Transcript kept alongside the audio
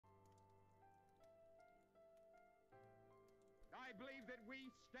I believe that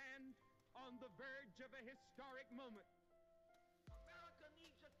we stand on the verge of a historic moment. America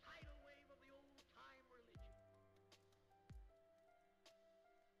needs a tidal wave of the old-time religion.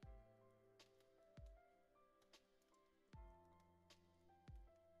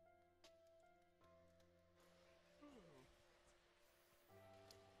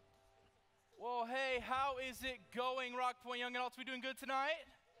 Well, hey, how is it going, RPYA Young Adults? We doing good tonight?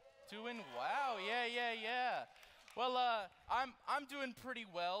 Doing wow, yeah. Well, I'm doing pretty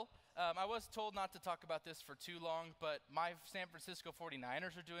well. I was told not to talk about this for too long, but my San Francisco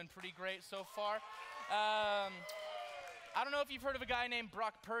 49ers are doing pretty great so far. I don't know if you've heard of a guy named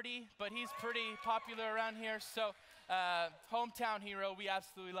Brock Purdy, but he's pretty popular around here. So, hometown hero, we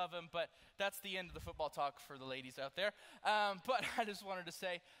absolutely love him, but that's the end of the football talk for the ladies out there. But I just wanted to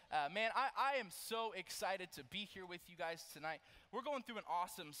say, man, I am so excited to be here with you guys tonight. We're going through an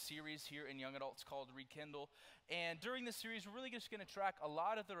awesome series here in Young Adults called Rekindle. And during this series, we're really just going to track a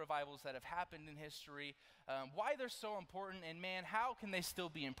lot of the revivals that have happened in history, why they're so important, and man, how can they still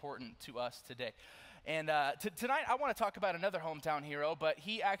be important to us today? And tonight, I want to talk about another hometown hero, but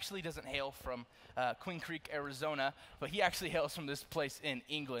he actually doesn't hail from Queen Creek, Arizona, but he actually hails from this place in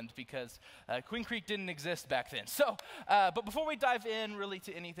England because Queen Creek didn't exist back then. So, but before we dive in really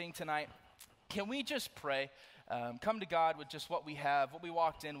to anything tonight, can we just pray? Come to God with just what we have, what we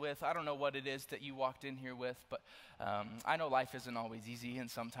walked in with. I don't know what it is that you walked in here with, but I know life isn't always easy,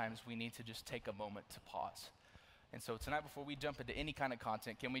 and sometimes we need to just take a moment to pause. And so tonight, before we jump into any kind of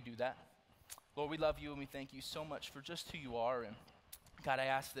content, can we do that? Lord, we love you, and we thank you so much for just who you are. And God, I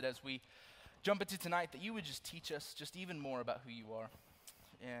ask that as we jump into tonight, that you would just teach us just even more about who you are.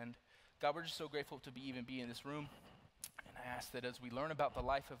 And God, we're just so grateful to even be in this room. And I ask that as we learn about the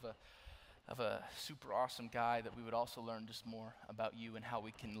life of a super awesome guy, that we would also learn just more about you and how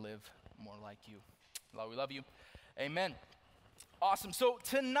we can live more like you. Lord, we love you. Amen. Awesome. So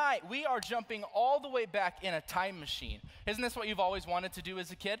tonight, we are jumping all the way back in a time machine. Isn't this what you've always wanted to do as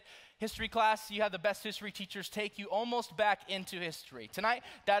a kid? History class, you have the best history teachers take you almost back into history. Tonight,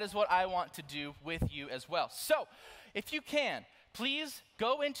 that is what I want to do with you as well. So, if you can, please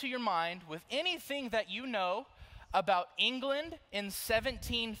go into your mind with anything that you know about England in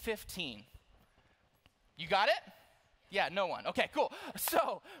 1715. You got it? Yeah, no one. Okay, cool.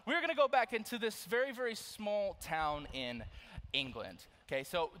 So we're going to go back into this very, very small town in England. Okay,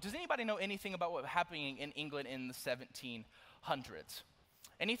 so does anybody know anything about what was happening in England in the 1700s?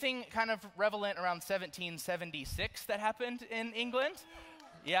 Anything kind of relevant around 1776 that happened in England?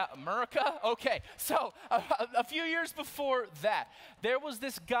 Yeah, America? Okay, so a few years before that, there was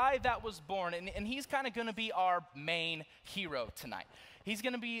this guy that was born, and he's kind of going to be our main hero tonight. He's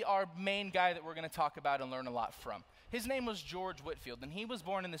going to be our main guy that we're going to talk about and learn a lot from. His name was George Whitefield, and he was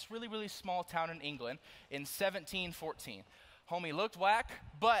born in this really, really small town in England in 1714. Homie looked whack,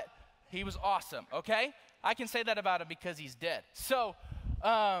 but he was awesome, okay? I can say that about him because he's dead. So,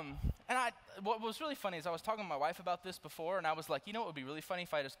 what was really funny is I was talking to my wife about this before, and I was like, you know what would be really funny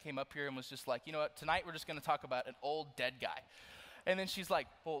if I just came up here and was just like, you know what, tonight we're just going to talk about an old dead guy. And then she's like,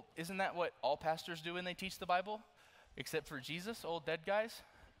 well, isn't that what all pastors do when they teach the Bible? Except for Jesus, old dead guys?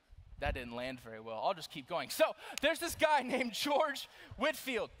 That didn't land very well. I'll just keep going. So there's this guy named George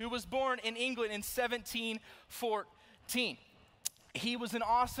Whitefield who was born in England in 1714. He was an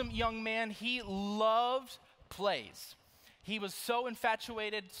awesome young man. He loved plays. He was so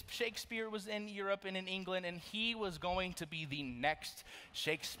infatuated. Shakespeare was in Europe and in England, and he was going to be the next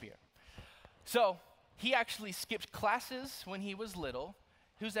Shakespeare. So he actually skipped classes when he was little.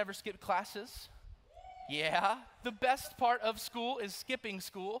 Who's ever skipped classes? Yeah, the best part of school is skipping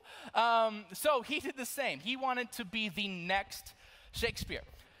school. So he did the same. He wanted to be the next Shakespeare.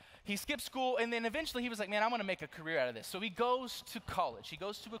 He skipped school, and then eventually he was like, man, I want to make a career out of this. So he goes to college. He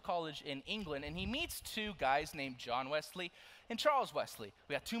goes to a college in England, and he meets two guys named John Wesley and Charles Wesley.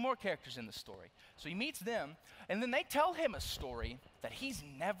 We got two more characters in the story. So he meets them, and then they tell him a story that he's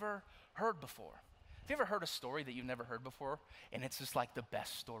never heard before. Have you ever heard a story that you've never heard before, and it's just like the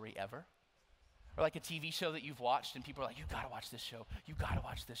best story ever? Or like a TV show that you've watched and people are like, you gotta watch this show, you gotta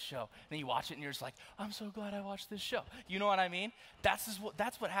watch this show. And then you watch it and you're just like, I'm so glad I watched this show. You know what I mean? That's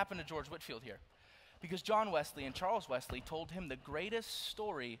what happened to George Whitefield here. Because John Wesley and Charles Wesley told him the greatest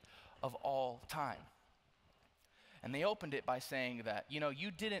story of all time. And they opened it by saying that, you know,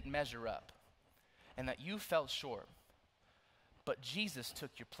 you didn't measure up and that you fell short, but Jesus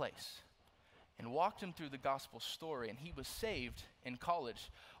took your place and walked him through the gospel story, and he was saved in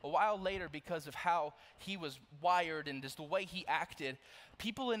college. A while later, because of how he was wired and just the way he acted,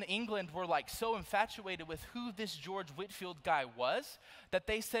 people in England were like so infatuated with who this George Whitefield guy was that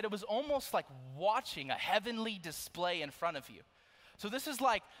they said it was almost like watching a heavenly display in front of you. So this is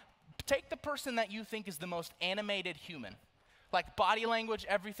like, take the person that you think is the most animated human. Like body language,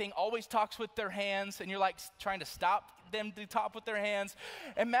 everything, always talks with their hands, and you're like trying to stop them to talk with their hands.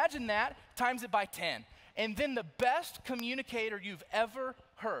 Imagine that, times it by 10. And then the best communicator you've ever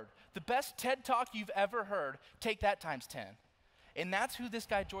heard, the best TED Talk you've ever heard, take that times 10. And that's who this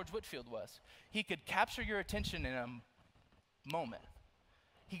guy George Whitefield was. He could capture your attention in a moment.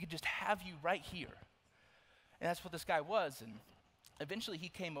 He could just have you right here. And that's what this guy was. And eventually he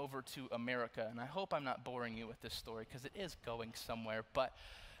came over to America. And I hope I'm not boring you with this story because it is going somewhere. But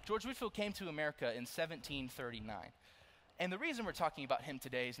George Whitefield came to America in 1739. And the reason we're talking about him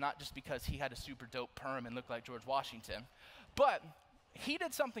today is not just because he had a super dope perm and looked like George Washington, but he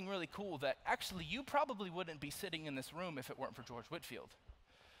did something really cool that actually you probably wouldn't be sitting in this room if it weren't for George Whitefield.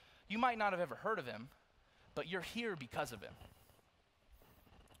 You might not have ever heard of him, but you're here because of him.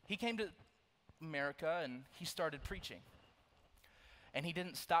 He came to America and he started preaching. And he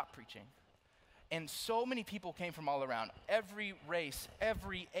didn't stop preaching. And so many people came from all around, every race,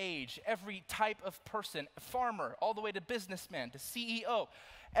 every age, every type of person, farmer, all the way to businessman, to CEO.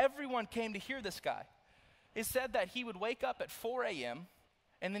 Everyone came to hear this guy. It said that he would wake up at 4 a.m.,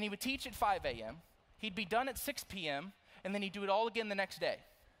 and then he would teach at 5 a.m., he'd be done at 6 p.m., and then he'd do it all again the next day.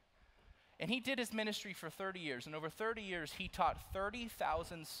 And he did his ministry for 30 years, and over 30 years, he taught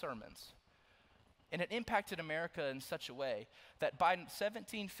 30,000 sermons. And it impacted America in such a way that by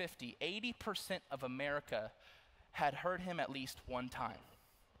 1750, 80% of America had heard him at least one time.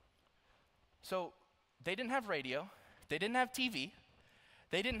 So they didn't have radio, they didn't have TV,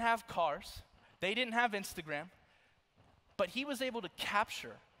 they didn't have cars, they didn't have Instagram, but he was able to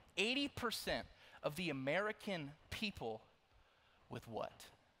capture 80% of the American people with what?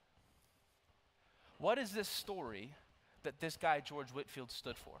 What is this story that this guy George Whitefield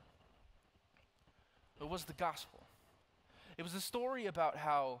stood for? It was the gospel. It was a story about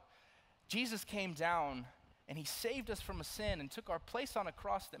how Jesus came down and he saved us from a sin and took our place on a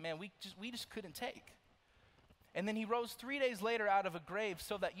cross that, man, we just couldn't take. And then he rose 3 days later out of a grave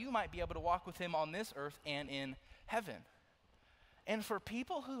so that you might be able to walk with him on this earth and in heaven. And for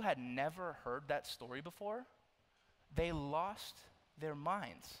people who had never heard that story before, they lost their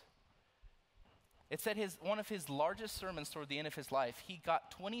minds. It said one of his largest sermons toward the end of his life, he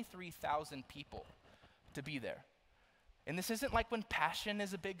got 23,000 people to be there. And this isn't like when passion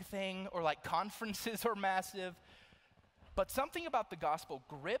is a big thing or like conferences are massive, but something about the gospel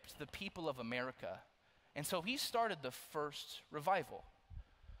gripped the people of America. And so he started the first revival.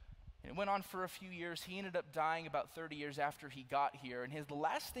 And it went on for a few years. He ended up dying about 30 years after he got here. And the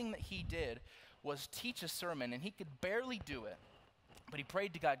last thing that he did was teach a sermon, and he could barely do it. But he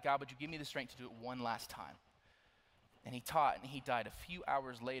prayed to God, God, would you give me the strength to do it one last time? And he taught, and he died a few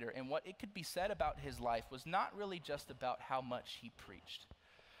hours later. And what it could be said about his life was not really just about how much he preached,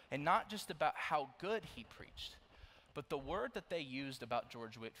 and not just about how good he preached, but the word that they used about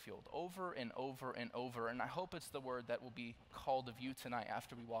George Whitefield over and over and over, and I hope it's the word that will be called of you tonight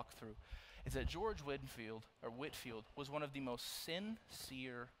after we walk through, is that George Whitefield was one of the most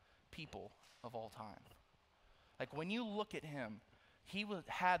sincere people of all time. Like when you look at him, he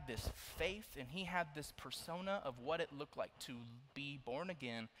had this faith and he had this persona of what it looked like to be born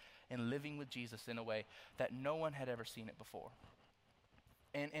again and living with Jesus in a way that no one had ever seen it before.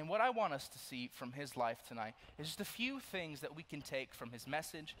 And what I want us to see from his life tonight is just a few things that we can take from his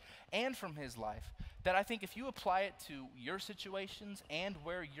message and from his life that I think if you apply it to your situations and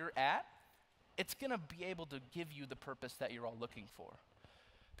where you're at, it's going to be able to give you the purpose that you're all looking for.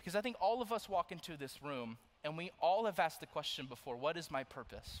 Because I think all of us walk into this room and we all have asked the question before, what is my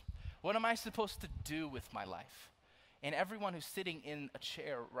purpose? What am I supposed to do with my life? And everyone who's sitting in a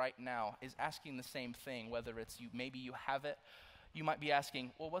chair right now is asking the same thing, whether it's you, maybe you have it. You might be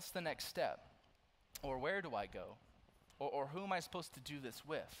asking, well, what's the next step? Or where do I go? Or who am I supposed to do this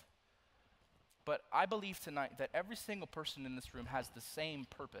with? But I believe tonight that every single person in this room has the same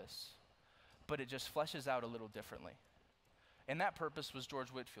purpose, but it just fleshes out a little differently. And that purpose was George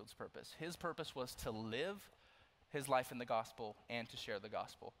Whitefield's purpose. His purpose was to live his life in the gospel and to share the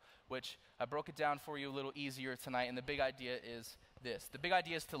gospel, which I broke it down for you a little easier tonight, and the big idea is this. The big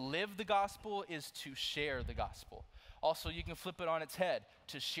idea is to live the gospel is to share the gospel. Also, you can flip it on its head.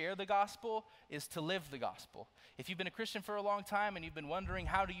 To share the gospel is to live the gospel. If you've been a Christian for a long time and you've been wondering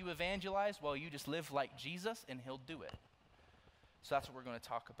how do you evangelize, well, you just live like Jesus and he'll do it. So that's what we're going to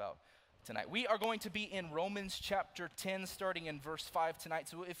talk about tonight. We are going to be in Romans chapter 10, starting in verse 5 tonight.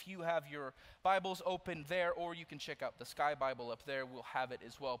 So if you have your Bibles open there, or you can check out the Sky Bible up there, we'll have it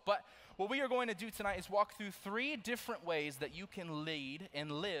as well. But what we are going to do tonight is walk through 3 different ways that you can lead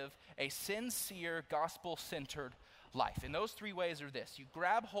and live a sincere, gospel-centered life. And those three ways are this: you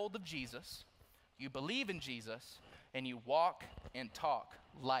grab hold of Jesus, you believe in Jesus, and you walk and talk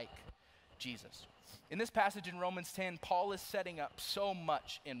like Jesus. In this passage in Romans 10, Paul is setting up so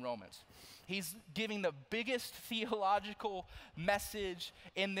much in Romans. He's giving the biggest theological message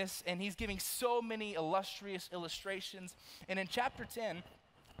in this, and he's giving so many illustrious illustrations. And in chapter 10,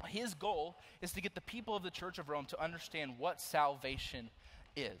 his goal is to get the people of the church of Rome to understand what salvation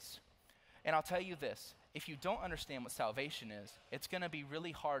is. And I'll tell you this, if you don't understand what salvation is, it's going to be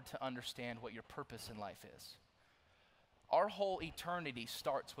really hard to understand what your purpose in life is. Our whole eternity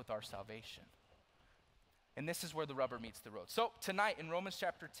starts with our salvation. And this is where the rubber meets the road. So tonight in Romans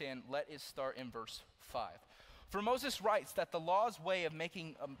chapter 10, let us start in verse 5. For Moses writes that the law's way of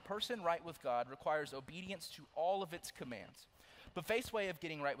making a person right with God requires obedience to all of its commands. But faith's way of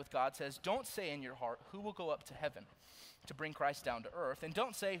getting right with God says, don't say in your heart, who will go up to heaven to bring Christ down to earth? And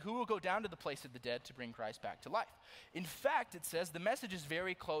don't say, who will go down to the place of the dead to bring Christ back to life? In fact, it says the message is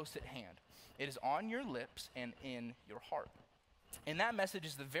very close at hand. It is on your lips and in your heart. And that message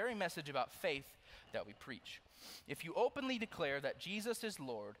is the very message about faith that we preach. If you openly declare that Jesus is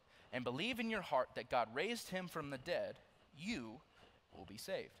Lord and believe in your heart that God raised him from the dead, you will be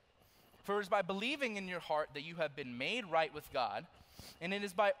saved. For it is by believing in your heart that you have been made right with God, and it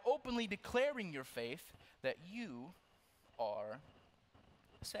is by openly declaring your faith that you are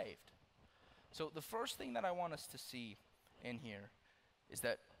saved. So the first thing that I want us to see in here is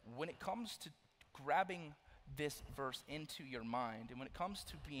that when it comes to grabbing this verse into your mind, and when it comes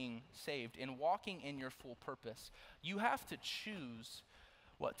to being saved and walking in your full purpose, you have to choose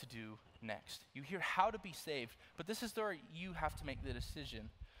what to do next. You hear how to be saved, but this is where you have to make the decision.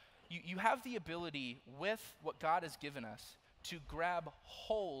 You have the ability with what God has given us to grab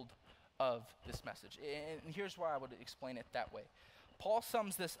hold of this message. And here's why I would explain it that way. Paul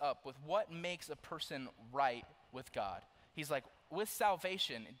sums this up with what makes a person right with God. He's like, with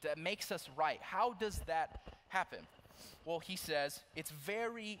salvation, that makes us right. How does that happen? Well, he says, it's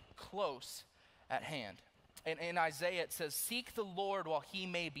very close at hand. And in Isaiah, it says, seek the Lord while he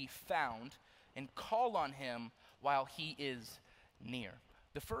may be found, and call on him while he is near.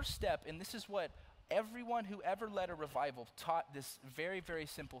 The first step, and this is what everyone who ever led a revival taught, this very, very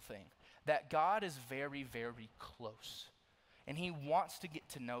simple thing, that God is very, very close. And he wants to get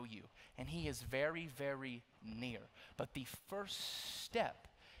to know you. And he is very, very near. But the first step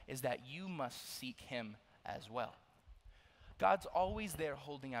is that you must seek him as well. God's always there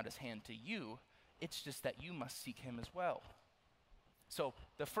holding out his hand to you. It's just that you must seek him as well. So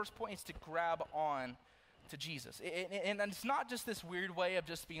the first point is to grab on to Jesus. And it's not just this weird way of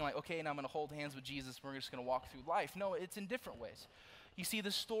just being like, okay, and I'm going to hold hands with Jesus. We're just going to walk through life. No, it's in different ways. You see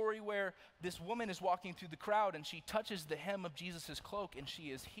the story where this woman is walking through the crowd and she touches the hem of Jesus' cloak and she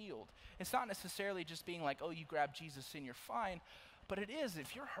is healed. It's not necessarily just being like, oh, you grab Jesus and you're fine, but it is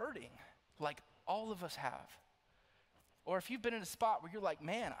if you're hurting, like all of us have. Or if you've been in a spot where you're like,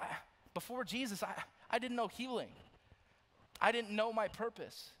 man, before Jesus, I didn't know healing. I didn't know my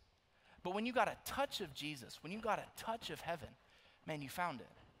purpose. But when you got a touch of Jesus, when you got a touch of heaven, man, you found it.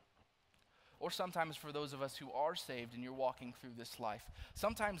 Or sometimes for those of us who are saved and you're walking through this life,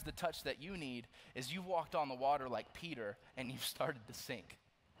 sometimes the touch that you need is you've walked on the water like Peter and you've started to sink.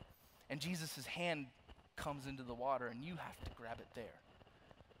 And Jesus' hand comes into the water and you have to grab it there.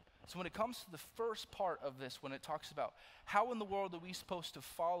 So when it comes to the first part of this, when it talks about how in the world are we supposed to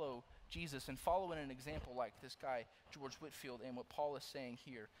follow Jesus and follow in an example like this guy, George Whitfield, and what Paul is saying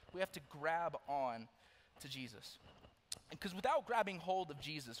here, we have to grab on to Jesus. Because without grabbing hold of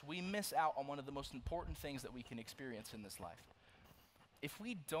Jesus, we miss out on one of the most important things that we can experience in this life. If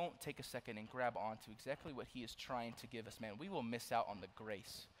we don't take a second and grab on to exactly what he is trying to give us, man, we will miss out on the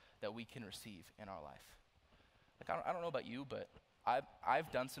grace that we can receive in our life. Like, I don't know about you, but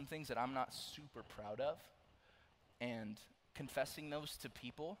I've done some things that I'm not super proud of, and confessing those to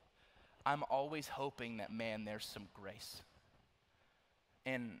people, I'm always hoping that, man, there's some grace.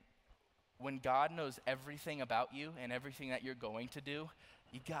 And when God knows everything about you and everything that you're going to do,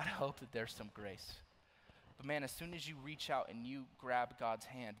 you gotta hope that there's some grace. But man, as soon as you reach out and you grab God's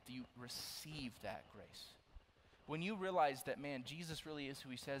hand, you receive that grace. When you realize that, man, Jesus really is who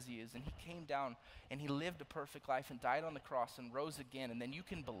he says he is, and he came down and he lived a perfect life and died on the cross and rose again, and then you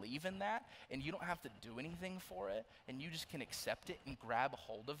can believe in that and you don't have to do anything for it, and you just can accept it and grab a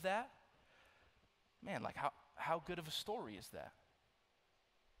hold of that, man, like how good of a story is that?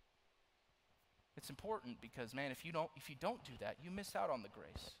 It's important because, man, if you don't do that, you miss out on the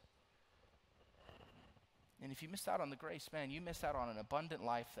grace. And if you miss out on the grace, man, you miss out on an abundant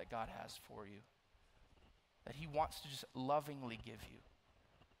life that God has for you, that he wants to just lovingly give you,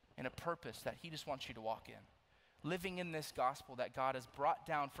 and a purpose that he just wants you to walk in. living in this gospel that God has brought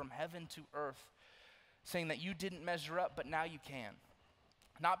down from heaven to earth, saying that you didn't measure up, but now you can.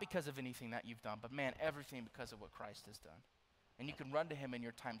 Not because of anything that you've done, but man, everything because of what Christ has done. And you can run to him in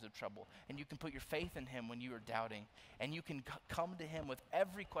your times of trouble, and you can put your faith in him when you are doubting, and you can come to him with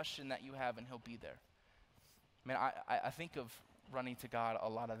every question that you have, and he'll be there. Man, I think of running to God a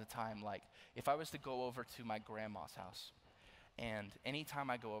lot of the time, like if I was to go over to my grandma's house, and anytime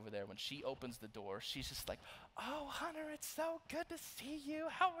I go over there, when she opens the door, she's just like, "Oh, Hunter, it's so good to see you.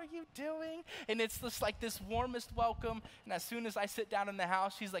 How are you doing?" And it's just like this warmest welcome. And as soon as I sit down in the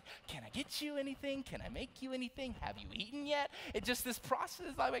house, she's like, "Can I get you anything? Can I make you anything? Have you eaten yet?" It's just this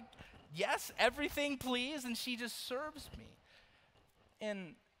process. I'm like, "Yes, everything, please." And she just serves me.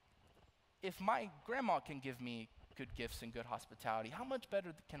 And if my grandma can give me good gifts and good hospitality, how much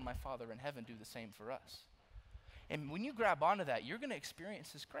better can my Father in heaven do the same for us? And when you grab onto that, you're going to experience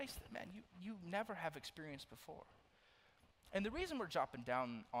this grace that, man, you never have experienced before. And the reason we're dropping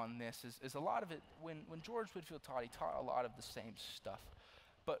down on this is a lot of it, when George Whitefield taught, he taught a lot of the same stuff.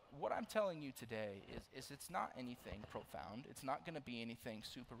 But what I'm telling you today is it's not anything profound. It's not going to be anything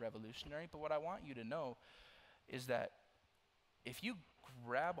super revolutionary. But what I want you to know is that if you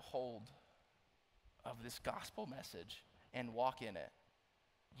grab hold of this gospel message and walk in it,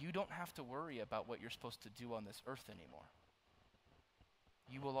 you don't have to worry about what you're supposed to do on this earth anymore.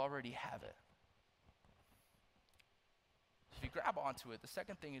 You will already have it. So if you grab onto it, the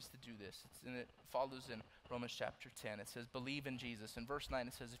second thing is to do this. It follows in Romans chapter 10. It says, believe in Jesus. In verse 9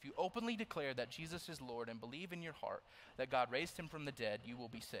 it says, if you openly declare that Jesus is Lord and believe in your heart that God raised him from the dead, you will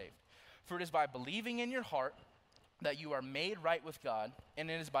be saved. For it is by believing in your heart that you are made right with God,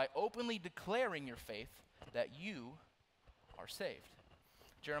 and it is by openly declaring your faith that you are saved.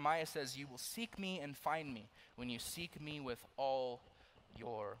 Jeremiah says, you will seek me and find me when you seek me with all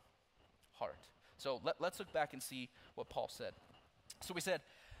your heart. So let's look back and see what Paul said. So we said,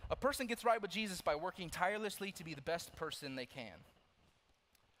 a person gets right with Jesus by working tirelessly to be the best person they can.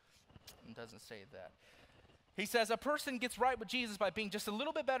 It doesn't say that. He says, a person gets right with Jesus by being just a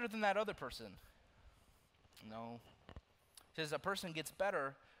little bit better than that other person. No. He says, a person gets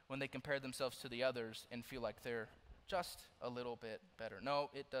better when they compare themselves to the others and feel like they're just a little bit better. No,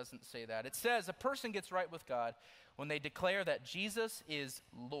 it doesn't say that. It says a person gets right with God when they declare that Jesus is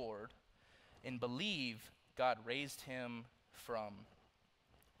Lord and believe God raised him from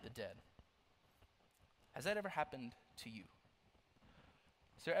the dead. Has that ever happened to you?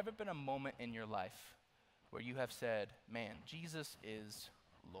 Has there ever been a moment in your life where you have said, man, Jesus is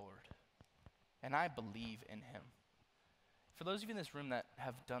Lord, and I believe in him? For those of you in this room that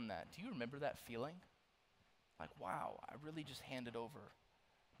have done that, do you remember that feeling? Like, wow, I really just handed over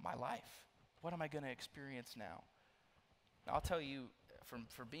my life. What am I going to experience now? Now, I'll tell you,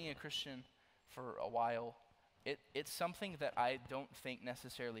 for being a Christian for a while, it's something that I don't think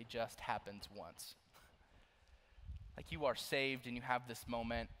necessarily just happens once. Like, you are saved and you have this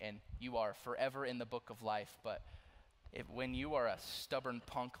moment and you are forever in the book of life, but when you are a stubborn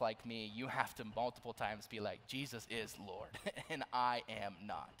punk like me, you have to multiple times be like, Jesus is Lord, and I am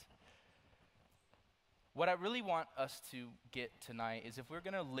not. What I really want us to get tonight is if we're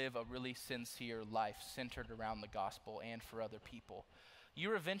going to live a really sincere life centered around the gospel and for other people,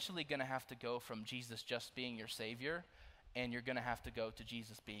 you're eventually going to have to go from Jesus just being your Savior, and you're going to have to go to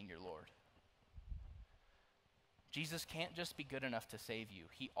Jesus being your Lord. Jesus can't just be good enough to save you.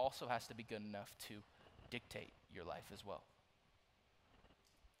 He also has to be good enough to dictate your life as well.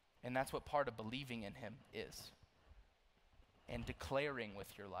 And that's what part of believing in him is. And declaring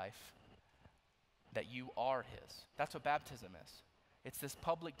with your life that you are his. That's what baptism is. It's this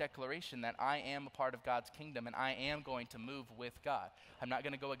public declaration that I am a part of God's kingdom and I am going to move with God. I'm not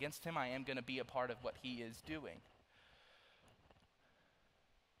going to go against him. I am going to be a part of what he is doing.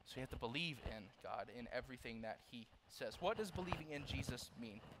 So you have to believe in God in everything that he says. What does believing in Jesus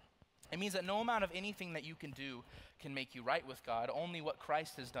mean? It means that no amount of anything that you can do can make you right with God. Only what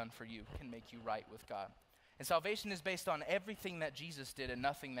Christ has done for you can make you right with God. And salvation is based on everything that Jesus did and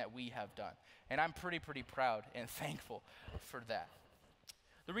nothing that we have done. And I'm pretty proud and thankful for that.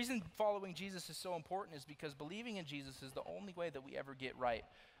 The reason following Jesus is so important is because believing in Jesus is the only way that we ever get right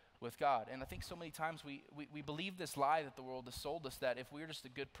with God. And I think so many times we believe this lie that the world has sold us, that if we're just a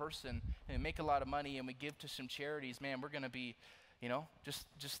good person and make a lot of money and we give to some charities, man, we're going to be,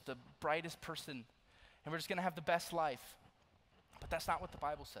 just the brightest person and we're just going to have the best life. But that's not what the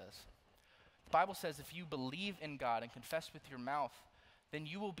Bible says. The Bible says if you believe in God and confess with your mouth, then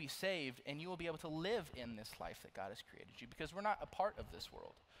you will be saved and you will be able to live in this life that God has created you, because we're not a part of this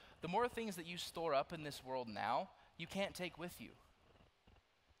world. The more things that you store up in this world now, you can't take with you.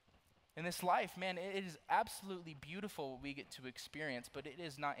 In this life, man, it is absolutely beautiful what we get to experience, but it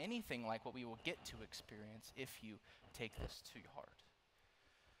is not anything like what we will get to experience if you take this to your heart.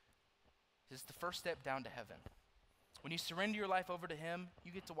 This is the first step down to heaven. When you surrender your life over to him,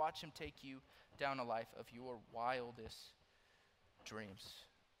 you get to watch him take you down a life of your wildest dreams.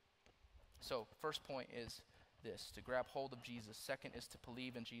 So, first point is this, to grab hold of Jesus. Second is to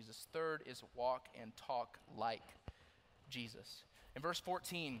believe in Jesus. Third is walk and talk like Jesus. In verse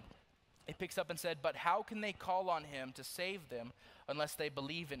 14, it picks up and said, "But how can they call on him to save them unless they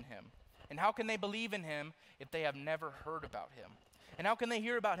believe in him? And how can they believe in him if they have never heard about him? And how can they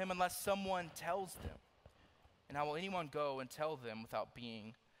hear about him unless someone tells them? And how will anyone go and tell them without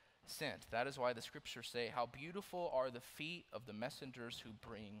being sent?" That is why the scriptures say, "How beautiful are the feet of the messengers who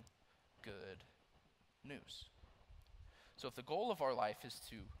bring good news." So if the goal of our life is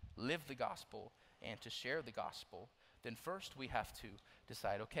to live the gospel and to share the gospel, then first we have to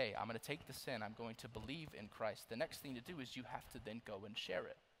decide, okay, I'm going to take the sin, I'm going to believe in Christ. The next thing to do is you have to then go and share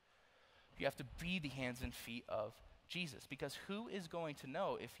it. You have to be the hands and feet of Jesus, because who is going to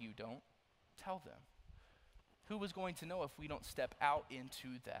know if you don't tell them? Who is going to know if we don't step out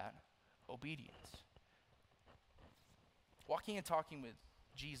into that obedience? Walking and talking with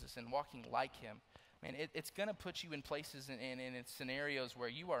Jesus and walking like him, man, it's going to put you in places and in scenarios where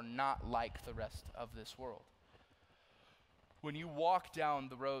you are not like the rest of this world. When you walk down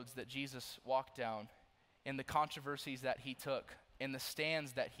the roads that Jesus walked down, in the controversies that he took, in the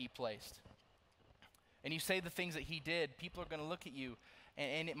stands that he placed, and you say the things that he did, people are going to look at you,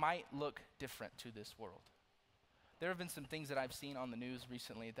 and it might look different to this world. There have been some things that I've seen on the news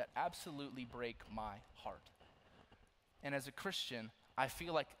recently that absolutely break my heart. And as a Christian, I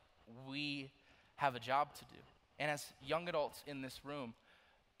feel like we have a job to do. And as young adults in this room,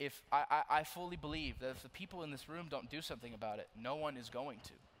 if I fully believe that if the people in this room don't do something about it, no one is going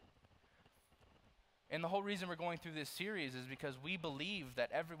to. And the whole reason we're going through this series is because we believe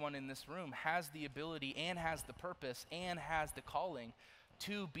that everyone in this room has the ability and has the purpose and has the calling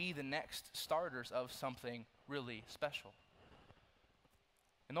to be the next starters of something really special.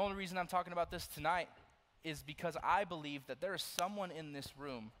 And the only reason I'm talking about this tonight is because I believe that there is someone in this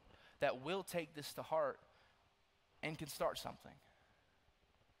room that will take this to heart and can start something.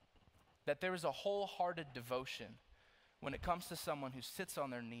 That there is a wholehearted devotion when it comes to someone who sits on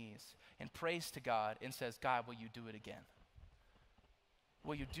their knees and prays to God and says, "God, will you do it again?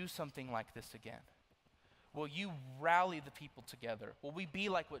 Will you do something like this again? Will you rally the people together? Will we be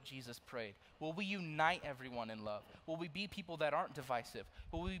like what Jesus prayed? Will we unite everyone in love? Will we be people that aren't divisive?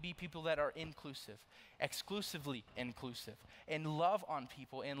 Will we be people that are inclusive, exclusively inclusive, and love on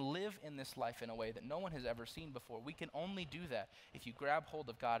people and live in this life in a way that no one has ever seen before?" We can only do that if you grab hold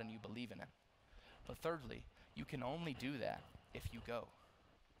of God and you believe in him. But thirdly, you can only do that if you go.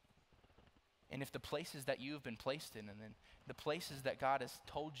 And if the places that you have been placed in, and then the places that God has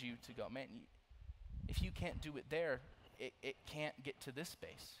told you to go, man, if you can't do it there, it can't get to this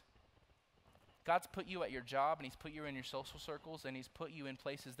space. God's put you at your job, and he's put you in your social circles, and he's put you in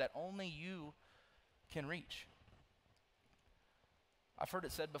places that only you can reach. I've heard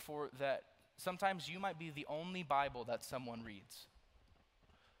it said before that sometimes you might be the only Bible that someone reads.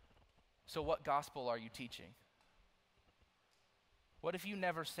 So what gospel are you teaching? What if you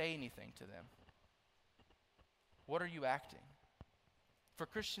never say anything to them? What are you acting? For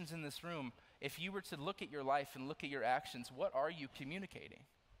Christians in this room, if you were to look at your life and look at your actions, what are you communicating?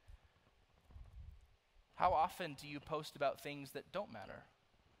 How often do you post about things that don't matter?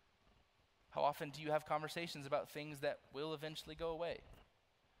 How often do you have conversations about things that will eventually go away?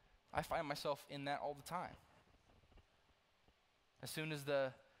 I find myself in that all the time. As soon as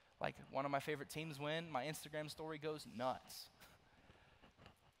one of my favorite teams win, my Instagram story goes nuts.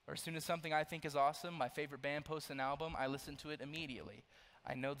 Or as soon as something I think is awesome, my favorite band posts an album, I listen to it immediately.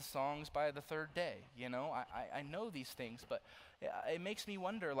 I know the songs by the third day, I know these things, but it makes me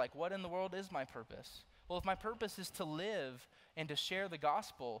wonder, what in the world is my purpose? Well, if my purpose is to live and to share the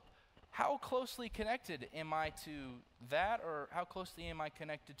gospel, how closely connected am I to that, or how closely am I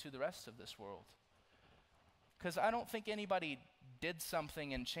connected to the rest of this world? Because I don't think anybody did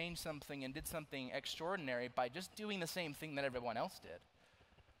something and changed something and did something extraordinary by just doing the same thing that everyone else did.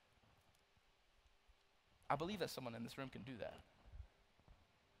 I believe that someone in this room can do that.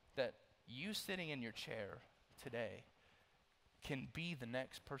 That you sitting in your chair today can be the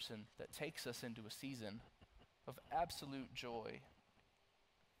next person that takes us into a season of absolute joy,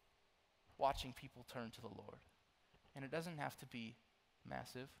 watching people turn to the Lord. And it doesn't have to be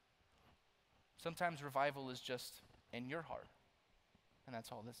massive. Sometimes revival is just in your heart, and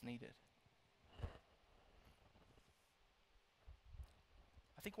that's all that's needed.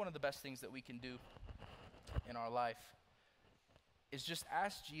 I think one of the best things that we can do in our life is just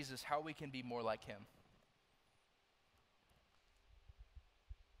ask Jesus how we can be more like him.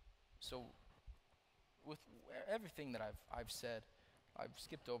 So with everything that I've said, I've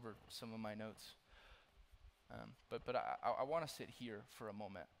skipped over some of my notes. But I want to sit here for a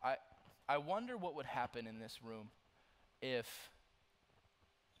moment. I wonder what would happen in this room if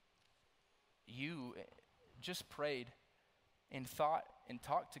you just prayed and thought and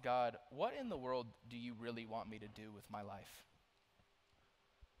talked to God, what in the world do you really want me to do with my life?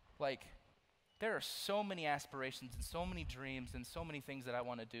 Like, there are so many aspirations and so many dreams and so many things that I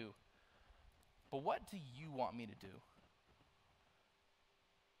want to do. But what do you want me to do?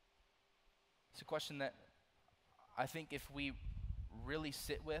 It's a question that I think if we really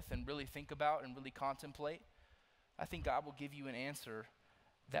sit with and really think about and really contemplate, I think God will give you an answer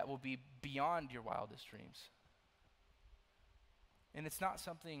that will be beyond your wildest dreams. And it's not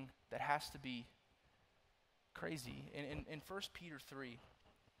something that has to be crazy. In 1 Peter 3,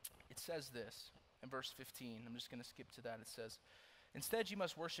 it says this in verse 15. I'm just going to skip to that. It says, "Instead, you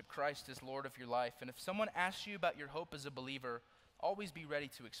must worship Christ as Lord of your life. And if someone asks you about your hope as a believer, always be ready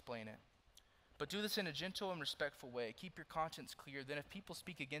to explain it. But do this in a gentle and respectful way. Keep your conscience clear. Then if people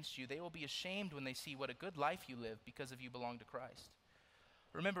speak against you, they will be ashamed when they see what a good life you live because of you belong to Christ.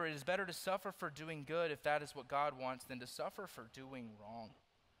 Remember, it is better to suffer for doing good if that is what God wants than to suffer for doing wrong."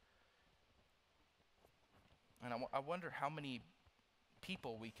 And I wonder how many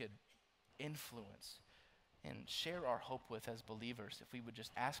people we could influence and share our hope with as believers if we would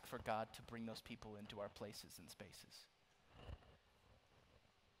just ask for God to bring those people into our places and spaces.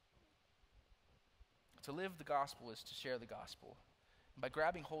 To live the gospel is to share the gospel. And by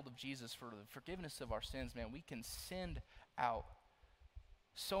grabbing hold of Jesus for the forgiveness of our sins, man, we can send out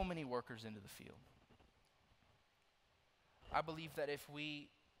so many workers into the field. I believe that if we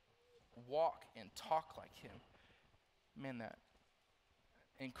walk and talk like him, man, that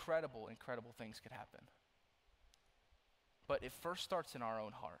incredible, incredible things could happen. But it first starts in our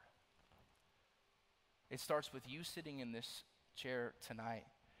own heart. It starts with you sitting in this chair tonight,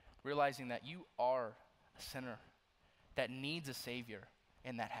 realizing that you are a sinner that needs a Savior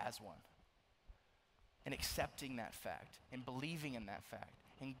and that has one. And accepting that fact and believing in that fact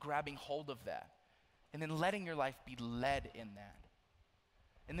and grabbing hold of that. And then letting your life be led in that.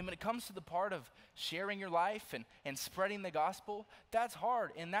 And then when it comes to the part of sharing your life and spreading the gospel, that's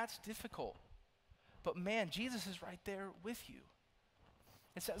hard and that's difficult. But man, Jesus is right there with you.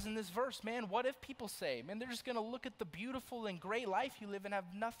 It says in this verse, man, what if people say, man, they're just going to look at the beautiful and great life you live and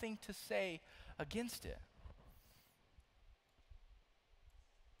have nothing to say against it.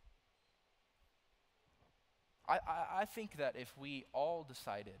 I think that if we all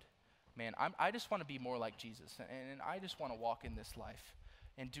decided, man, I just want to be more like Jesus, and I just want to walk in this life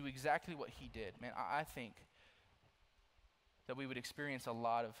and do exactly what he did, man, I think that we would experience a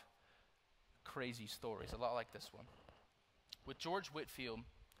lot of crazy stories, a lot like this one. With George Whitefield,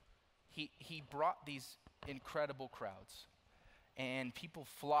 he brought these incredible crowds, and people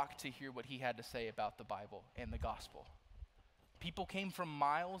flocked to hear what he had to say about the Bible and the gospel. People came from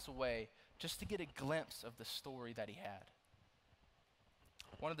miles away just to get a glimpse of the story that he had.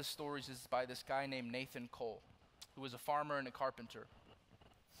 One of the stories is by this guy named Nathan Cole, who was a farmer and a carpenter.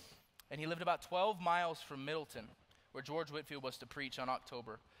 And he lived about 12 miles from Middleton, where George Whitefield was to preach on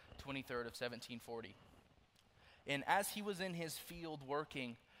October 23rd of 1740. And as he was in his field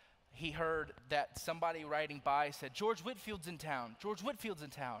working, he heard that somebody riding by said, "George Whitefield's in town. George Whitefield's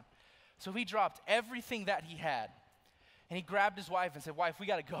in town." So he dropped everything that he had. And he grabbed his wife and said, "Wife, we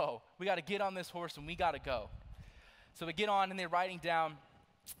got to go. We got to get on this horse and we got to go." So they get on and they're riding down.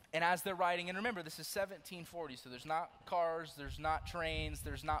 And as they're riding, and remember, this is 1740, so there's not cars, there's not trains,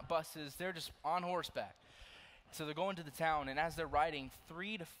 there's not buses. They're just on horseback. So they're going to the town, and as they're riding,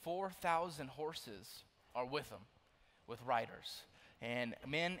 3,000 to 4,000 horses are with them, with riders. And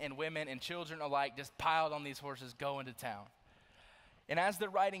men and women and children alike just piled on these horses going to town. And as they're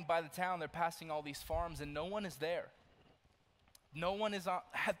riding by the town, they're passing all these farms, and no one is there. No one is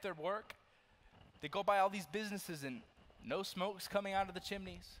at their work. They go by all these businesses, and no smoke's coming out of the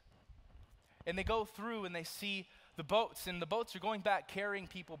chimneys. And they go through, and they see the boats, and the boats are going back, carrying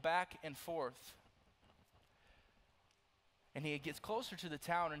people back and forth. And he gets closer to the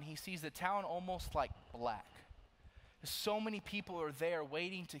town, and he sees the town almost like black. So many people are there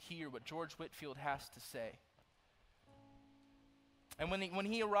waiting to hear what George Whitefield has to say. And when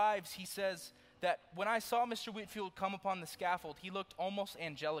he arrives, he says that when I saw Mr. Whitefield come upon the scaffold, he looked almost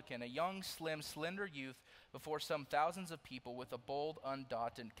angelic, a young, slim, slender youth before some thousands of people with a bold,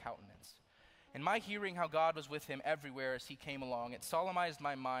 undaunted countenance. In my hearing how God was with him everywhere as he came along, it solemnized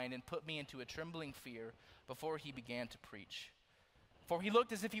my mind and put me into a trembling fear before he began to preach. For he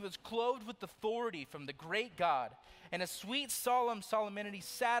looked as if he was clothed with authority from the great God, and a sweet solemn solemnity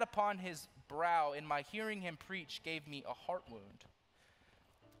sat upon his brow, and my hearing him preach gave me a heart wound.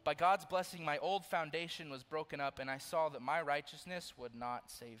 By God's blessing, my old foundation was broken up, and I saw that my righteousness would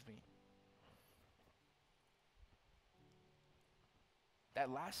not save me. That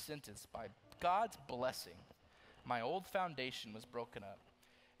last sentence, by God's blessing, my old foundation was broken up,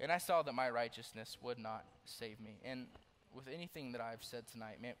 and I saw that my righteousness would not save me. And with anything that I've said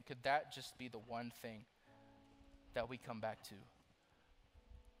tonight, man, could that just be the one thing that we come back to?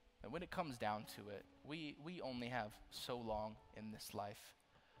 And when it comes down to it, we only have so long in this life.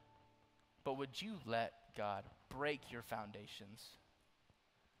 But would you let God break your foundations?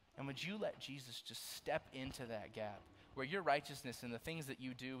 And would you let Jesus just step into that gap where your righteousness and the things that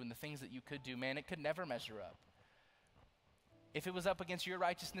you do and the things that you could do, man, it could never measure up. If it was up against your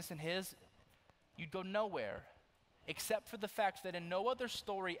righteousness and his, you'd go nowhere, except for the fact that in no other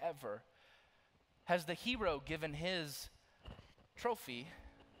story ever has the hero given his trophy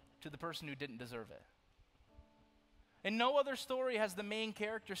to the person who didn't deserve it. In no other story has the main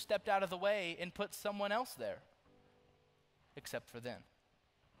character stepped out of the way and put someone else there, except for them.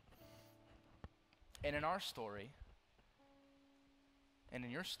 And in our story, and in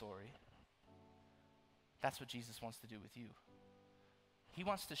your story, that's what Jesus wants to do with you. He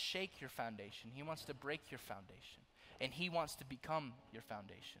wants to shake your foundation. He wants to break your foundation. And he wants to become your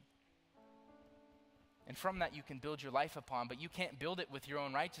foundation. And from that you can build your life upon, but you can't build it with your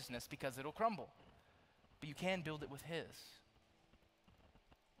own righteousness because it'll crumble. But you can build it with his.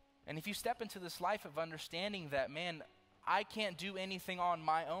 And if you step into this life of understanding that, man, I can't do anything on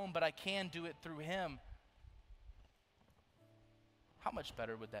my own, but I can do it through him, how much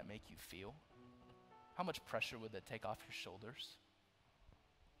better would that make you feel? How much pressure would that take off your shoulders?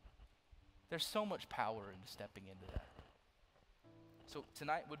 There's so much power in stepping into that. So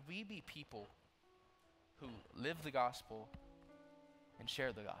tonight, would we be people who live the gospel and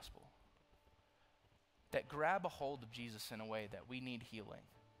share the gospel? That grab a hold of Jesus in a way that we need healing,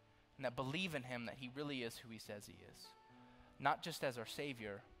 and that believe in him that he really is who he says he is. Not just as our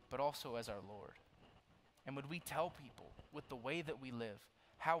Savior, but also as our Lord. And would we tell people with the way that we live,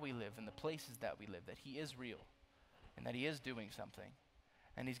 how we live, and the places that we live, that he is real, and that he is doing something,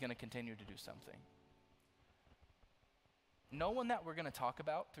 and he's going to continue to do something. No one that we're going to talk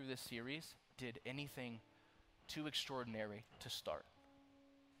about through this series did anything too extraordinary to start.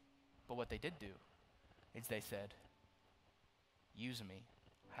 But what they did do is they said, use me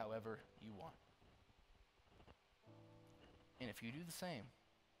however you want. And if you do the same,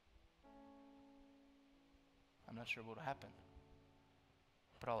 I'm not sure what will happen.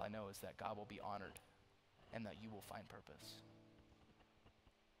 But all I know is that God will be honored and that you will find purpose.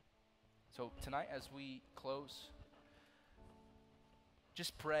 So tonight as we close,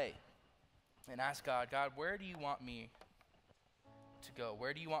 just pray and ask God, God, where do you want me to go?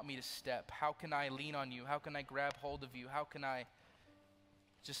 Where do you want me to step? How can I lean on you? How can I grab hold of you? How can I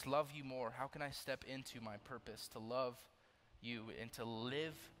just love you more? How can I step into my purpose to love you and to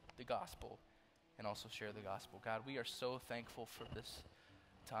live the gospel and also share the gospel? God, we are so thankful for this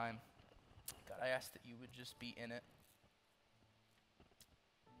time. God, I ask that you would just be in it.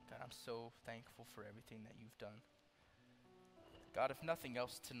 God, I'm so thankful for everything that you've done. God, if nothing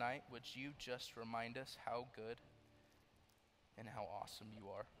else tonight, would you just remind us how good and how awesome you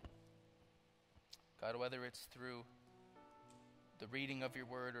are? God, whether it's through the reading of your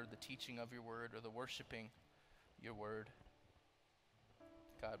word or the teaching of your word or the worshiping your word,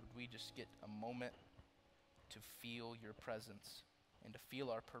 God, would we just get a moment to feel your presence and to feel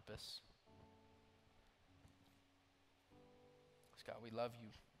our purpose? God, we love you.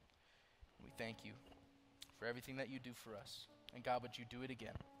 We thank you for everything that you do for us. And God, would you do it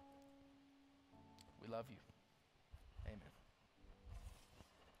again? We love you.